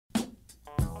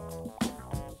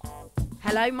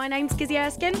Hello, my name's Gizzi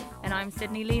Sydney. And I'm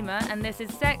Sydney Lima, and this is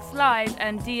Sex, Lies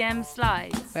and DM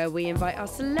Slides, where we invite our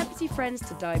celebrity friends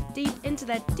to dive deep into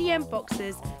their DM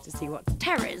boxes to see what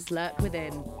terrors lurk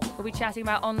within. We'll be chatting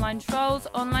about online trolls,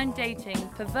 online dating,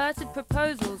 perverted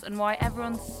proposals, and why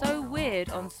everyone's so weird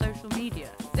on social media.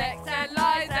 Sex and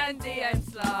Lies and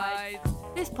DM Slides.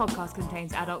 This podcast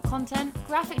contains adult content,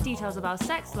 graphic details about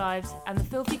sex lives, and the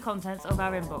filthy contents of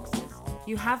our inboxes.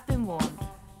 You have been warned.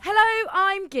 Hello,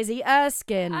 I'm Gizzi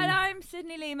Erskine. And I'm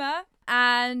Sydney Lima.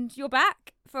 And you're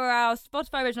back for our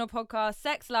Spotify original podcast,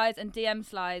 Sex, Lies and DM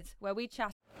Slides, where we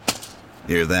chat.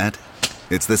 Hear that?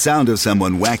 It's the sound of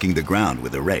someone whacking the ground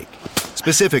with a rake.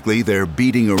 Specifically, they're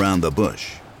beating around the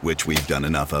bush, which we've done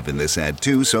enough of in this ad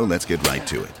too, so let's get right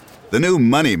to it. The new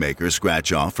Moneymaker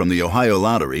scratch-off from the Ohio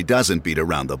Lottery doesn't beat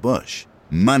around the bush.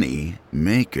 Money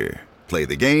Maker. Play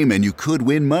the game and you could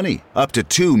win money, up to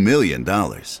 $2 million.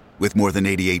 With more than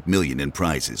 $88 million in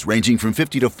prizes, ranging from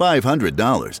 $50 to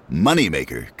 $500,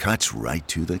 Moneymaker cuts right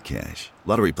to the cash.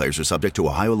 Lottery players are subject to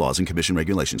Ohio laws and commission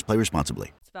regulations. Play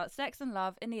responsibly. It's about sex and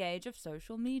love in the age of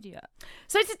social media.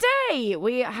 So today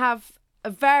we have a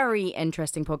very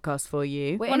interesting podcast for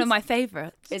you. One of my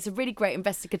favourites. It's a really great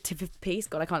investigative piece.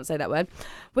 God, I can't say that word.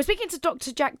 We're speaking to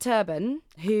Dr. Jack Turban,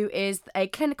 who is a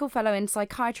clinical fellow in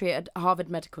psychiatry at Harvard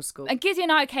Medical School. And Gizzi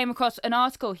and I came across an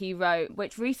article he wrote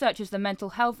which researches the mental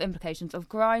health implications of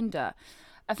Grindr.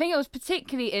 I think it was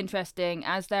particularly interesting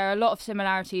as there are a lot of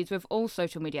similarities with all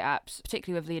social media apps,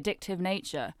 particularly with the addictive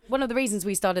nature. One of the reasons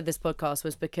we started this podcast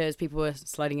was because people were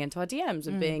sliding into our DMs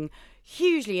and being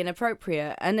hugely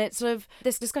inappropriate. And it's sort of,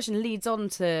 this discussion leads on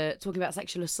to talking about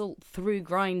sexual assault through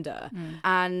Grindr.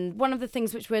 And one of the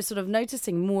things which we're sort of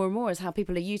noticing more and more is how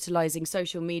people are utilising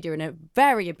social media in a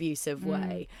very abusive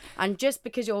way. And just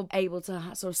because you're able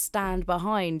to sort of stand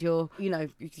behind your,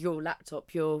 your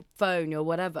laptop, your phone, your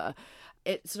whatever,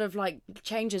 it sort of like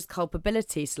changes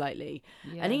culpability slightly.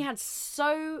 Yeah. And he had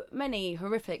so many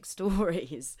horrific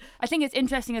stories. I think it's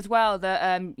interesting as well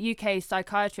that UK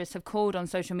psychiatrists have called on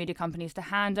social media companies to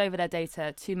hand over their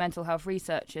data to mental health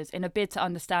researchers in a bid to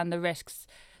understand the risks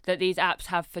that these apps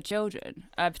have for children,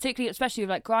 especially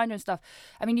with like Grindr and stuff.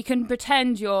 I mean, you can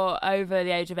pretend you're over the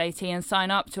age of 18 and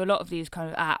sign up to a lot of these kind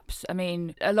of apps. I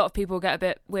mean, a lot of people get a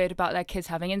bit weird about their kids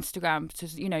having Instagram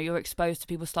because, you're exposed to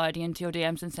people sliding into your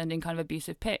DMs and sending kind of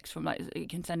abusive pics from you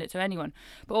can send it to anyone.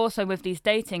 But also with these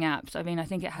dating apps, I mean, I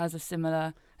think it has a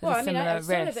similar risk.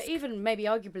 But even maybe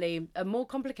arguably a more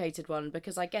complicated one,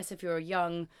 because I guess if you're a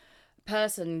young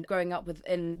person growing up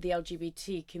within the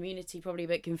LGBT community, probably a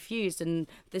bit confused, and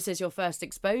this is your first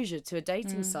exposure to a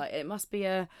dating site, it must be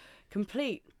a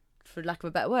complete, for lack of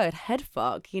a better word, head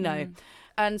fuck,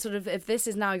 And sort of if this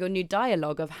is now your new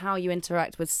dialogue of how you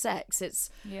interact with sex, it's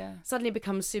suddenly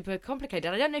becomes super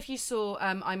complicated. I don't know if you saw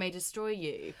I May Destroy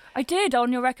You. I did,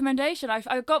 on your recommendation. I did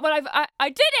it! I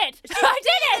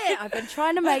did it! I've been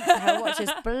trying to make her watch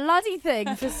this bloody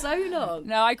thing for so long.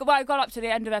 No, I got up to the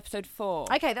end of episode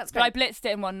 4. Okay, that's great. But I blitzed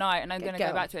it in one night and I'm going to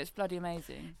go back to it. It's bloody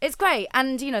amazing. It's great.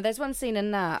 And, there's one scene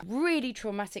in that really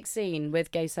traumatic scene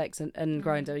with gay sex and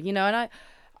Grindr, and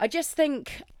I just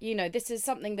think, this is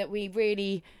something that we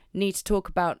really need to talk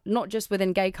about, not just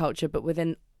within gay culture, but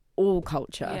within all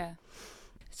culture. Yeah.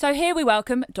 So here we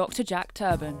welcome Dr. Jack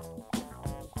Turban.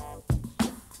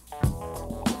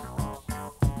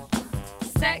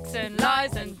 Sex and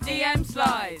Lies and DM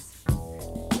Slides.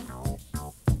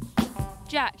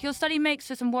 Jack, your study makes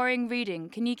for some worrying reading.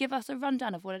 Can you give us a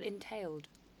rundown of what it entailed?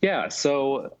 Yeah,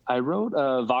 so I wrote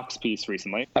a Vox piece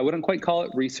recently. I wouldn't quite call it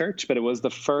research, but it was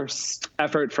the first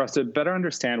effort for us to better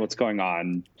understand what's going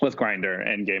on with Grindr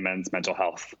and gay men's mental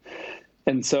health.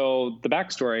 And so the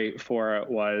backstory for it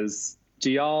was,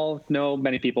 do y'all know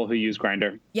many people who use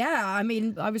Grindr? Yeah, I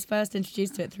mean, I was first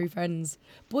introduced to it through friends.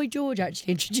 Boy George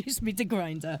actually introduced me to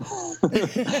Grindr.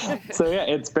 So yeah,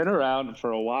 it's been around for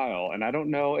a while, and I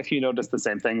don't know if you noticed the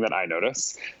same thing that I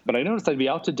noticed, but I noticed I'd be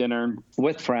out to dinner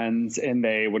with friends and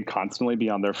they would constantly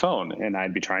be on their phone, and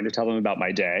I'd be trying to tell them about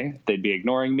my day. They'd be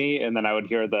ignoring me, and then I would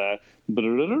hear the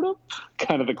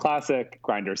kind of the classic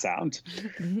Grindr sound.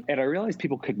 And I realized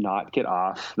people could not get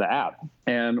off the app.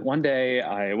 And one day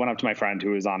I went up to my friend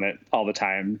who was on it all the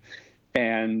time.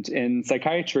 And in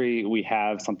psychiatry, we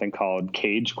have something called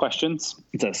CAGE questions.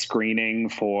 It's a screening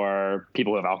for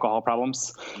people who have alcohol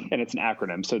problems. And it's an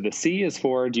acronym. So the C is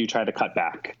for, do you try to cut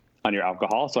back on your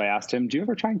alcohol? So I asked him, do you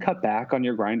ever try and cut back on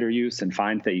your Grindr use and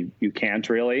find that you can't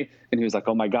really? And he was like,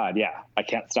 oh my God, yeah, I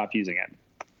can't stop using it.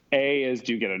 A is,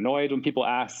 do you get annoyed when people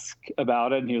ask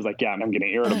about it? And he was like, yeah, I'm getting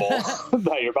irritable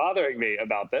that you're bothering me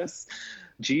about this.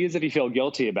 G is if you feel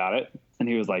guilty about it. And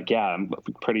he was like, yeah, I'm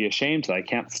pretty ashamed that I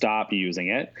can't stop using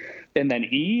it. And then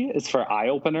E is for eye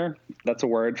opener. That's a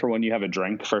word for when you have a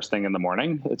drink first thing in the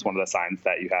morning. It's one of the signs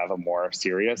that you have a more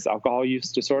serious alcohol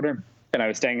use disorder. And I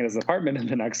was staying in his apartment, and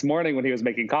the next morning when he was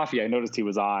making coffee, I noticed he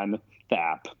was on the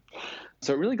app.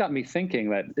 So it really got me thinking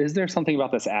that, is there something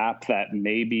about this app that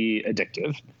may be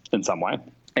addictive in some way?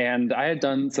 And I had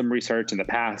done some research in the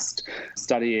past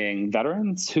studying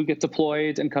veterans who get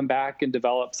deployed and come back and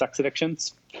develop sex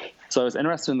addictions. So I was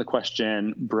interested in the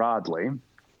question broadly.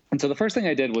 And so the first thing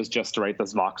I did was just to write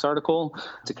this Vox article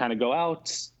to kind of go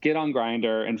out, get on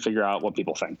Grindr, and figure out what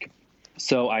people think.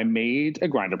 So I made a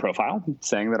Grindr profile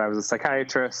saying that I was a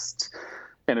psychiatrist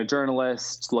and a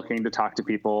journalist looking to talk to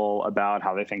people about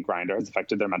how they think Grindr has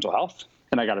affected their mental health.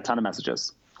 And I got a ton of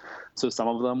messages. So some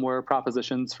of them were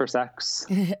propositions for sex,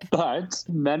 but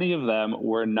many of them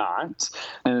were not.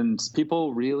 And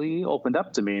people really opened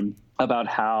up to me about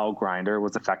how Grindr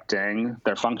was affecting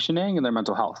their functioning and their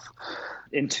mental health.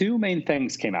 And two main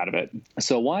things came out of it.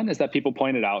 So one is that people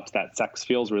pointed out that sex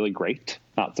feels really great,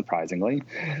 not surprisingly.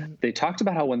 They talked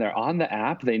about how when they're on the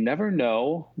app, they never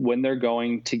know when they're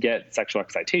going to get sexual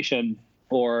excitation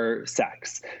or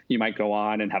sex. You might go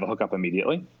on and have a hookup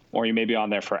immediately, or you may be on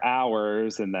there for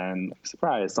hours and then,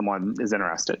 surprise, someone is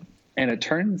interested. And it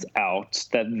turns out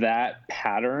that that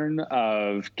pattern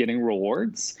of getting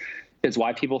rewards is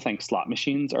why people think slot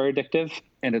machines are addictive.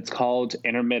 And it's called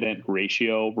intermittent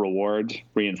ratio reward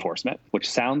reinforcement, which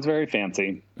sounds very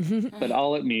fancy, but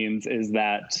all it means is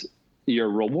that your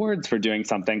rewards for doing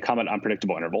something come at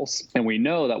unpredictable intervals. And we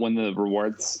know that when the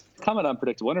rewards come at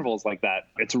unpredictable intervals like that,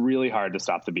 it's really hard to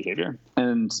stop the behavior.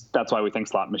 And that's why we think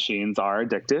slot machines are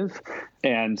addictive.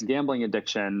 And gambling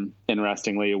addiction,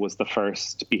 interestingly, was the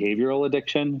first behavioral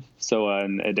addiction. So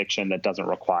an addiction that doesn't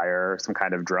require some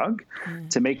kind of drug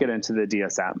to make it into the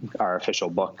DSM, our official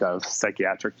book of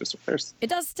psychiatric disorders. It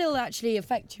does still actually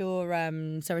affect your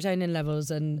serotonin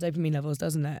levels and dopamine levels,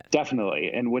 doesn't it?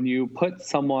 Definitely. And when you put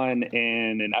someone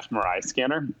in an fMRI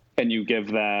scanner and you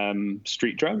give them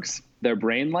street drugs, their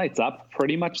brain lights up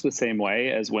pretty much the same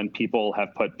way as when people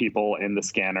have put people in the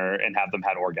scanner and have them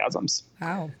had orgasms.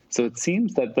 Wow. So it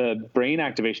seems that the brain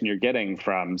activation you're getting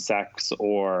from sex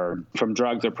or from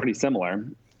drugs are pretty similar.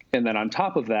 And then on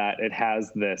top of that, it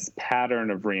has this pattern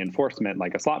of reinforcement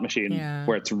like a slot machine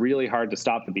where it's really hard to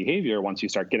stop the behavior once you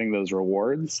start getting those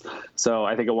rewards. So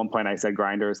I think at one point I said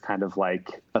Grindr is kind of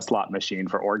like a slot machine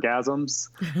for orgasms.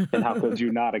 And how could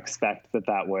you not expect that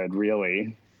that would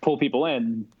really pull people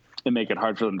in and make it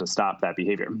hard for them to stop that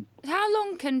behavior? How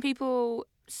long can people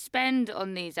spend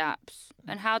on these apps?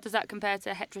 And how does that compare to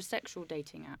heterosexual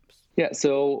dating apps? Yeah,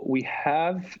 so we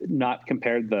have not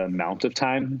compared the amount of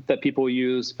time that people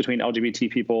use between LGBT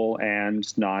people and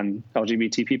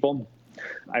non-LGBT people.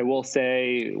 I will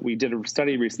say we did a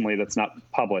study recently that's not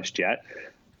published yet,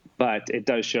 but it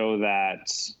does show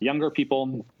that younger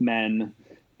people, men,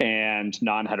 and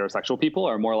non-heterosexual people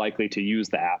are more likely to use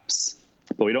the apps.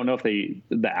 But we don't know if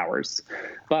the hours.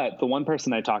 But the one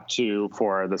person I talked to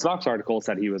for this Vox article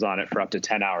said he was on it for up to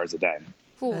 10 hours a day.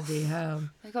 Bloody hell.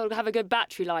 You've got to have a good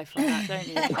battery life like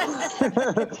that,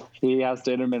 don't you? He has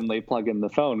to intermittently plug in the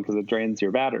phone because it drains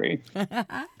your battery.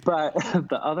 But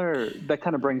that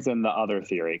kind of brings in the other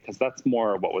theory, because that's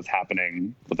more what was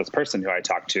happening with this person who I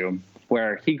talked to,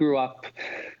 where he grew up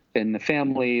in a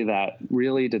family that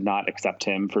really did not accept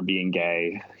him for being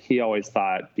gay. He always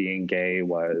thought being gay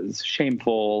was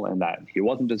shameful and that he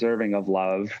wasn't deserving of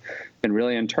love, and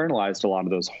really internalized a lot of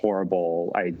those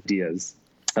horrible ideas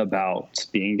about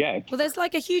being gay. Well, there's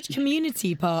like a huge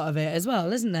community part of it as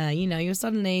well, isn't there? You know,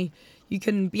 you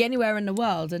can be anywhere in the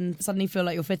world and suddenly feel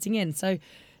like you're fitting in. So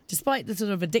despite the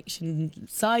sort of addiction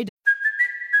side.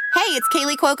 Hey, it's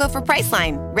Kaylee Cuoco for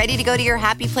Priceline. Ready to go to your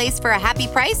happy place for a happy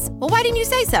price? Well, why didn't you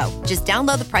say so? Just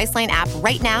download the Priceline app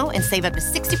right now and save up to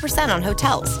 60% on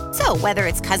hotels. So whether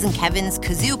it's Cousin Kevin's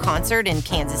Kazoo Concert in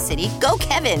Kansas City, go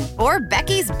Kevin, or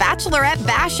Becky's Bachelorette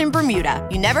Bash in Bermuda,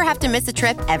 you never have to miss a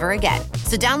trip ever again.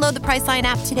 So download the Priceline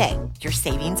app today. Your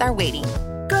savings are waiting.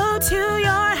 Go to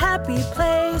your happy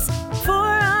place for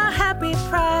a happy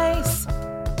price.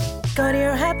 Go to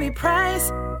your happy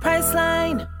price,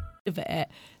 Priceline. Of it,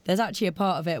 there's actually a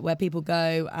part of it where people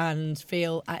go and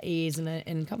feel at ease and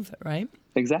in comfort, right?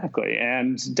 Exactly.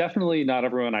 And definitely not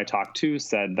everyone I talked to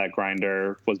said that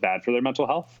Grindr was bad for their mental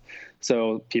health.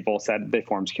 So people said they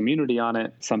formed community on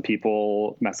it. Some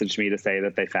people messaged me to say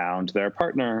that they found their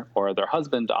partner or their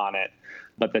husband on it.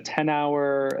 But the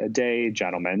 10-hour-a-day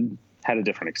gentleman had a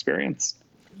different experience.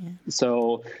 Yeah.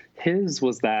 So his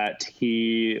was that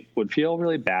he would feel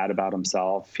really bad about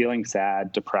himself, feeling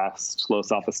sad, depressed, low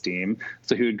self-esteem.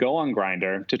 So he would go on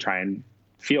Grindr to try and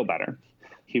feel better.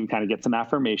 He would kind of get some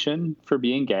affirmation for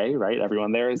being gay, right?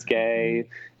 Everyone there is gay.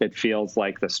 It feels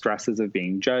like the stresses of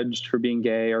being judged for being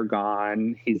gay are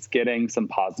gone. He's getting some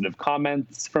positive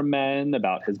comments from men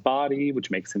about his body, which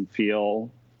makes him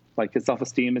feel like his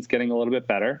self-esteem is getting a little bit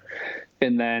better.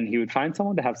 And then he would find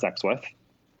someone to have sex with.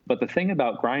 But the thing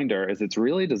about Grindr is it's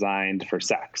really designed for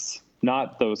sex,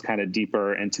 not those kind of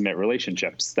deeper, intimate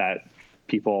relationships that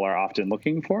people are often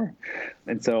looking for.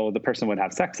 And so the person would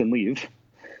have sex and leave.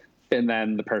 And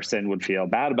then the person would feel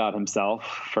bad about himself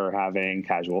for having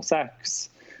casual sex.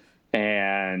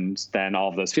 And then all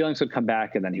of those feelings would come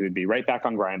back, and then he would be right back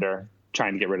on Grindr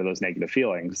trying to get rid of those negative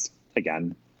feelings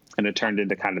again. And it turned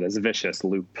into kind of this vicious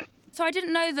loop. So I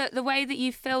didn't know that the way that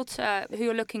you filter who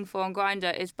you're looking for on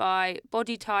Grindr is by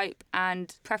body type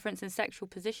and preference and sexual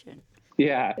position.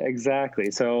 Yeah,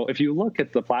 exactly. So if you look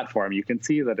at the platform, you can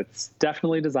see that it's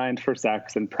definitely designed for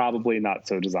sex and probably not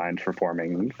so designed for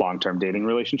forming long-term dating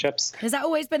relationships. Has that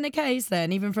always been the case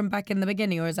then, even from back in the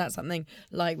beginning, or is that something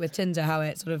like with Tinder, how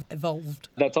it sort of evolved?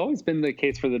 That's always been the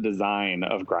case for the design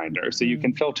of Grindr. So you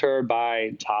can filter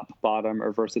by top, bottom,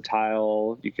 or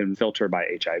versatile. You can filter by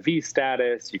HIV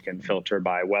status. You can filter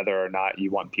by whether or not you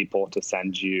want people to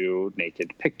send you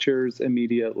naked pictures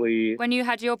immediately. When you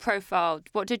had your profile,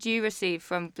 what did you receive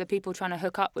from the people trying to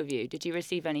hook up with you? Did you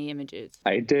receive any images?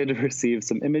 I did receive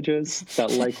some images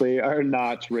that likely are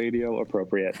not radio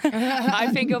appropriate. I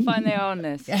think you'll find they are on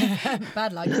this.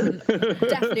 Bad luck.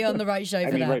 Definitely on the right show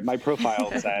for that. Right, my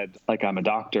profile said, like, I'm a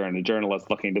doctor and a journalist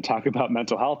looking to talk about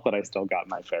mental health, but I still got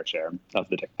my fair share of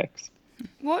the dick pics.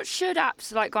 What should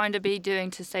apps like Grindr be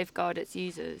doing to safeguard its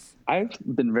users? I've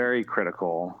been very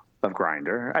critical of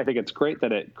Grindr. I think it's great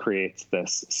that it creates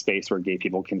this space where gay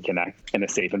people can connect in a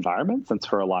safe environment, since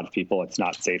for a lot of people it's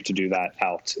not safe to do that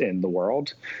out in the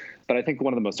world. But I think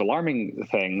one of the most alarming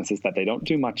things is that they don't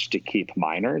do much to keep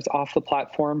minors off the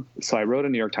platform. So I wrote a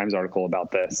New York Times article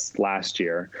about this last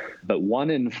year, but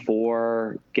 1 in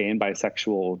 4 gay and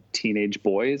bisexual teenage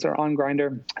boys are on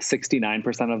Grindr.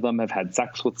 69% of them have had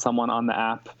sex with someone on the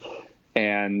app,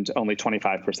 and only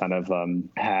 25% of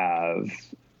them have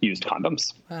used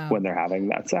condoms when they're having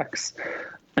that sex.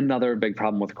 Another big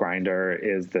problem with Grindr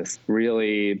is this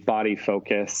really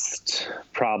body-focused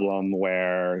problem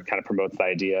where it kind of promotes the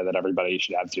idea that everybody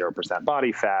should have 0%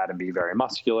 body fat and be very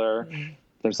muscular.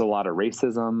 There's a lot of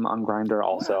racism on Grindr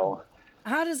also.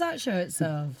 How does that show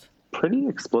itself? Pretty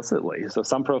explicitly. So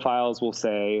some profiles will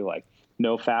say, like,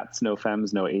 no fats, no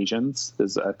femmes, no Asians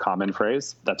is a common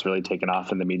phrase that's really taken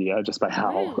off in the media just by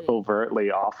how overtly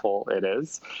awful it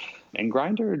is. And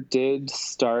Grindr did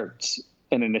start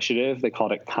an initiative. They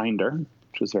called it Kinder,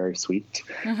 which was very sweet,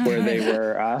 where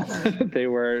they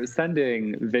were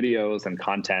sending videos and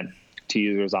content to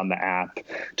users on the app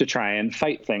to try and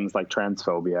fight things like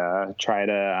transphobia, try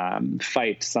to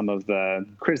fight some of the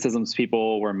criticisms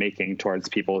people were making towards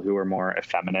people who were more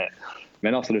effeminate,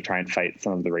 and also to try and fight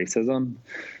some of the racism.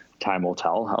 Time will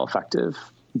tell how effective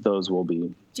those will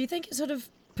be. Do you think it sort of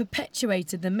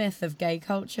perpetuated the myth of gay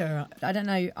culture? I don't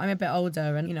know, I'm a bit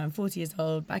older and, I'm 40 years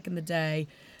old. Back in the day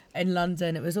in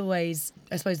London, it was always,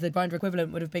 I suppose the Grindr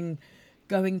equivalent would have been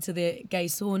going to the gay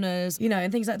saunas,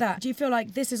 and things like that. Do you feel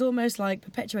like this is almost like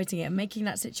perpetuating it and making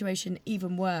that situation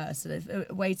even worse,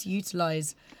 a way to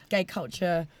utilise gay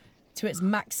culture to its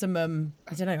maximum?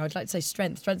 I don't know, I'd like to say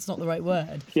strength. Strength's not the right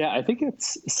word. Yeah, I think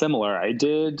it's similar. I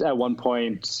did at one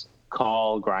point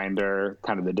call Grindr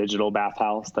kind of the digital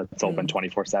bathhouse that's open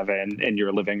 24/7 in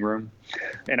your living room.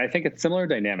 And I think it's similar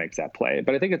dynamics at play.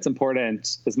 But I think it's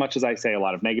important, as much as I say a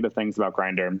lot of negative things about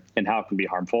Grindr and how it can be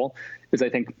harmful, is I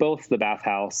think both the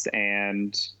bathhouse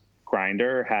and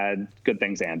Grindr had good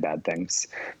things and bad things.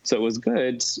 So it was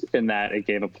good in that it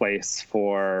gave a place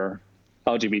for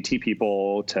LGBT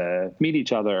people to meet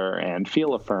each other and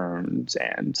feel affirmed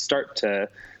and start to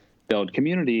build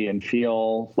community and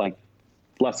feel like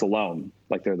less alone,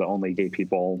 like they're the only gay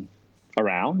people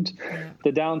around.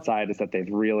 The downside is that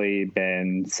they've really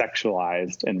been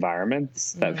sexualized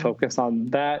environments that focus on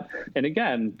that. And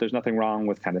again, there's nothing wrong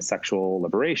with kind of sexual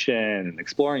liberation and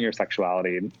exploring your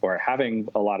sexuality or having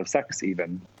a lot of sex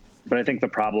even. But I think the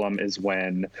problem is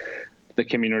when the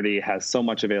community has so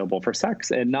much available for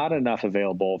sex and not enough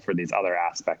available for these other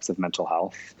aspects of mental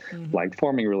health, like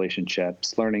forming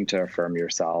relationships, learning to affirm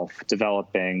yourself,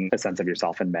 developing a sense of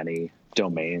yourself in many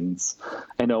domains.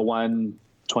 I know one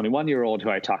 21-year-old who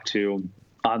I talked to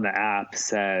on the app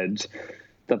said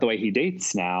that the way he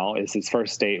dates now is his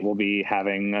first date will be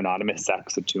having anonymous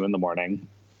sex at 2 a.m.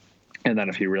 And then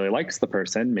if he really likes the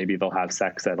person, maybe they'll have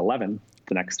sex at 11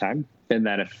 the next time. And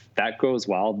then if that goes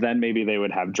well, then maybe they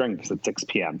would have drinks at 6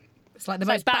 p.m. It's like the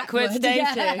It's most like backwards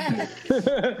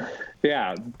dating.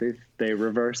 Yeah, they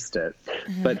reversed it.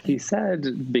 But he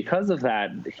said because of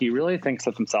that, he really thinks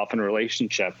of himself in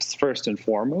relationships first and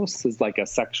foremost as like a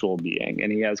sexual being.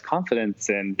 And he has confidence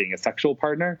in being a sexual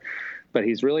partner, but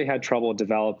he's really had trouble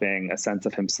developing a sense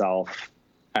of himself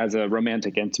as a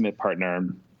romantic, intimate partner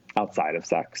outside of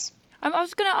sex. I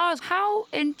was going to ask, how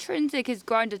intrinsic is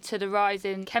Grindr to the rise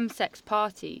in chemsex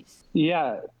parties?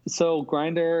 Yeah, so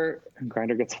Grindr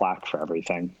gets flack for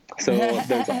everything. So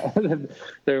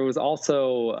there was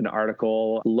also an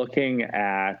article looking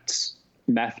at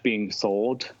meth being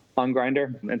sold on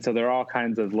Grindr. And so there are all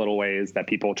kinds of little ways that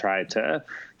people try to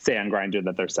say on Grindr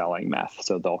that they're selling meth.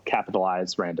 So they'll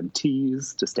capitalize random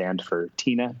T's to stand for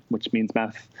Tina, which means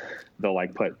meth. They'll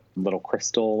like put little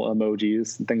crystal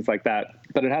emojis and things like that.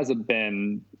 But it hasn't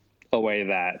been a way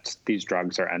that these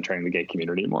drugs are entering the gay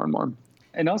community more and more.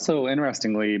 And also,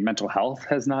 interestingly, mental health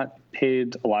has not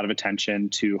paid a lot of attention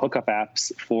to hookup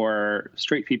apps for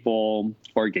straight people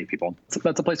or gay people. So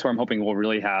that's a place where I'm hoping we'll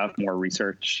really have more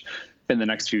research in the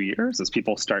next few years as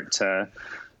people start to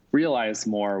realize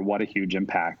more what a huge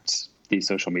impact these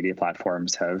social media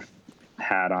platforms have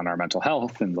had on our mental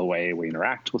health and the way we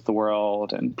interact with the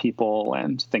world and people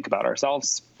and think about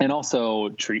ourselves. And also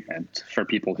treatment for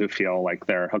people who feel like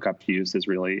their hookup use is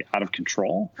really out of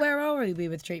control. Where are we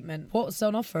with treatment? What's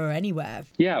on offer anywhere?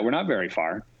 Yeah, we're not very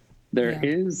far. There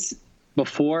is,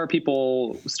 before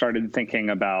people started thinking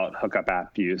about hookup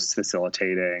app use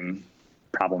facilitating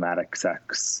problematic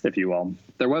sex, if you will,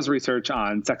 there was research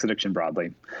on sex addiction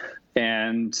broadly.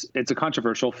 And it's a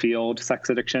controversial field, sex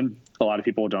addiction. A lot of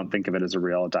people don't think of it as a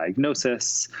real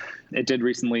diagnosis. It did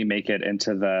recently make it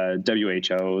into the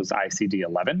WHO's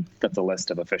ICD-11. That's a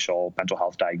list of official mental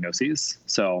health diagnoses.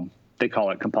 So they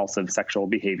call it compulsive sexual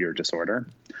behavior disorder.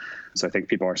 So I think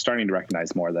people are starting to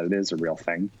recognize more that it is a real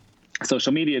thing.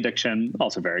 Social media addiction,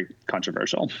 also very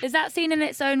controversial. Is that seen in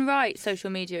its own right, social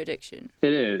media addiction?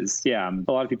 It is, yeah.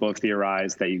 A lot of people have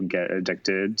theorized that you can get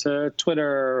addicted to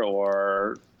Twitter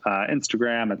or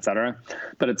Instagram, etc.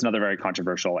 But it's another very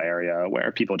controversial area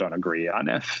where people don't agree on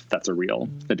if that's a real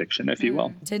addiction, if you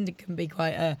will. Tinder can be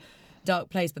quite a dark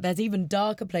place, but there's even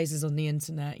darker places on the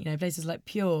internet, you know, places like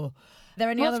Pure. Are there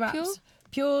any other apps? Pure?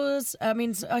 Pure's, I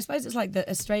mean, I suppose it's like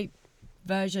a straight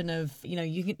version of, you know,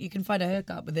 you can find a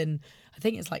hookup within, I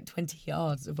think it's like 20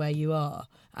 yards of where you are,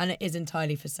 and it is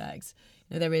entirely for sex.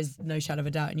 You know, there is no shadow of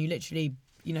a doubt, and you literally,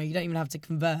 you know, you don't even have to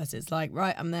converse. It's like,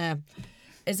 right, I'm there.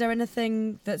 Is there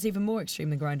anything that's even more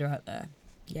extreme than Grindr out there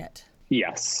yet?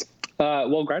 Yes.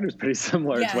 Well, Grindr is pretty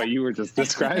similar to what you were just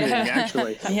describing,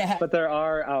 actually. But there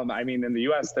are, I mean, in the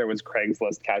U.S., there was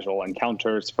Craigslist Casual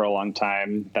Encounters for a long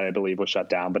time that I believe was shut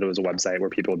down, but it was a website where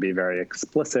people would be very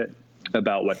explicit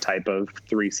about what type of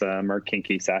threesome or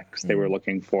kinky sex they were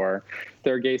looking for.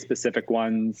 There are gay-specific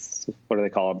ones. What do they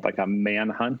call it? Like a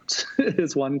manhunt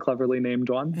is one cleverly named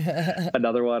one.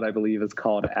 Another one, I believe, is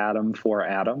called Adam for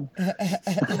Adam.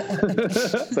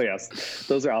 So yes,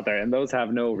 those are out there, and those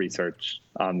have no research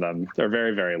on them. They're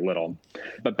very, very little.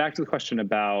 But back to the question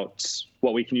about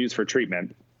what we can use for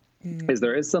treatment. Is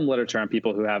there is some literature on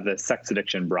people who have this sex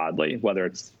addiction broadly, whether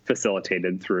it's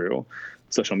facilitated through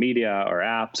social media or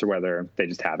apps or whether they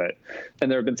just have it. And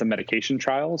there have been some medication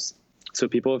trials. So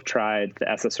people have tried the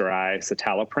SSRI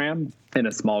citalopram in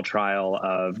a small trial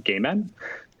of gay men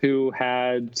who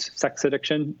had sex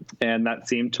addiction, and that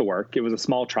seemed to work. It was a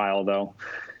small trial, though.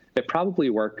 It probably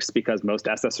works because most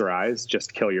SSRIs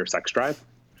just kill your sex drive.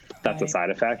 That's a side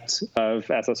effect of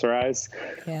SSRIs.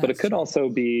 But it could also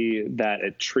be that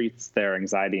it treats their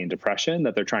anxiety and depression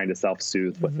that they're trying to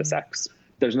self-soothe with the sex.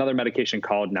 There's another medication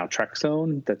called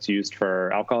naltrexone that's used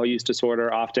for alcohol use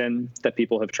disorder often that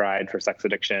people have tried for sex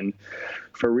addiction.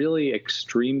 For really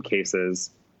extreme cases,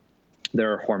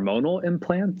 there are hormonal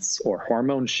implants or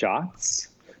hormone shots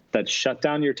that shut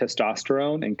down your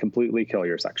testosterone and completely kill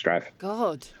your sex drive.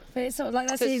 God. But it's sort of like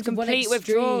that's It's complete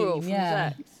withdrawal from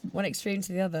sex. One extreme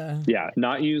to the other. Yeah,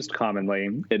 not used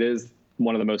commonly. It is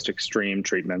one of the most extreme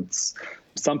treatments.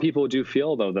 Some people do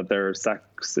feel, though, that their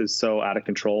sex is so out of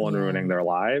control and ruining their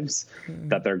lives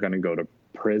that they're going to go to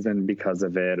prison because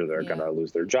of it, or they're going to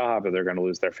lose their job, or they're going to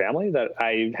lose their family. That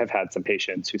I have had some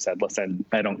patients who said, listen,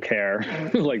 I don't care.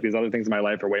 Like these other things in my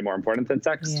life are way more important than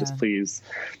sex. Just please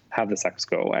have the sex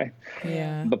go away.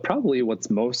 But probably what's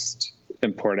most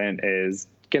important is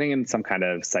getting in some kind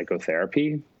of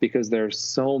psychotherapy, because there's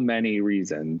so many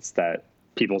reasons that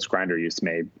people's Grindr use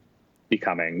may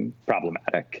becoming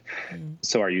problematic.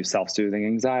 So are you self-soothing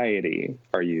anxiety?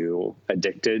 Are you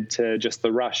addicted to just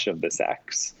the rush of the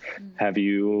sex? Have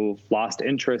you lost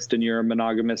interest in your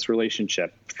monogamous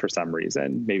relationship for some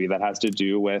reason? Maybe that has to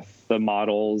do with the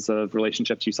models of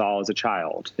relationships you saw as a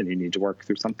child, and you need to work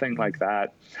through something like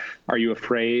that. Are you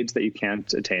afraid that you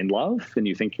can't attain love and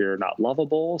you think you're not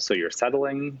lovable, so you're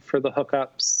settling for the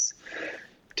hookups?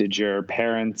 Did your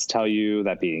parents tell you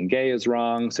that being gay is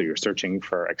wrong, so you're searching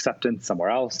for acceptance somewhere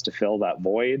else to fill that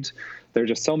void? There are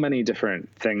just so many different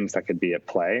things that could be at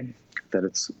play that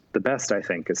it's the best, I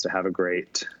think, is to have a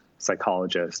great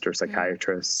psychologist or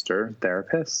psychiatrist or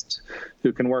therapist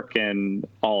who can work in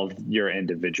all of your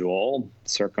individual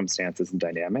circumstances and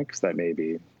dynamics that may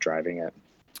be driving it.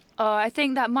 Oh, I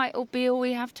think that might be all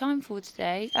we have time for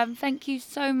today. Thank you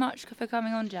so much for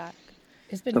coming on, Jack.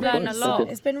 It's been learned a lot.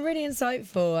 It's been really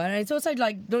insightful, and it's also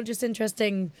like not just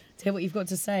interesting to hear what you've got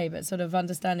to say, but sort of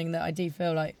understanding that I do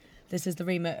feel like this is the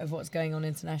remit of what's going on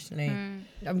internationally.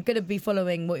 I'm going to be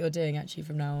following what you're doing actually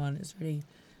from now on. It's really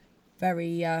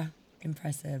very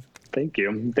impressive. Thank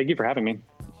you. Thank you for having me.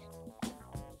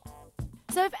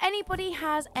 So if anybody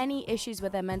has any issues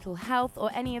with their mental health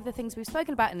or any of the things we've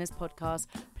spoken about in this podcast,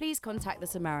 please contact the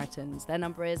Samaritans. Their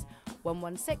number is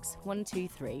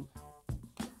 116123.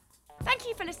 Thank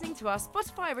you for listening to our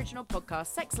Spotify original podcast,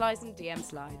 Sex Lies and DM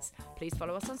Slides. Please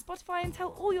follow us on Spotify and tell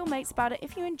all your mates about it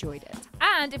if you enjoyed it.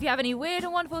 And if you have any weird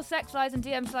and wonderful sex lies and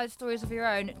DM slide stories of your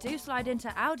own, do slide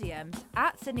into our DMs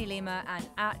at Sydney Lima and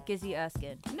at Gizzi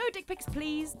Erskine. No dick pics,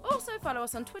 please. Also follow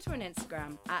us on Twitter and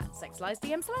Instagram at Sex Lies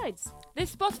DM Slides.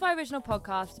 This Spotify original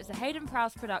podcast is a Hayden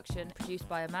Prowse production produced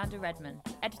by Amanda Redman,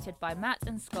 edited by Matt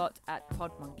and Scott at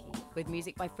Podmonkey. With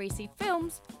music by Free Seed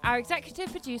Films. Our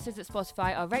executive producers at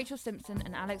Spotify are Rachel Simpson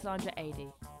and Alexandra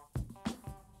Ady.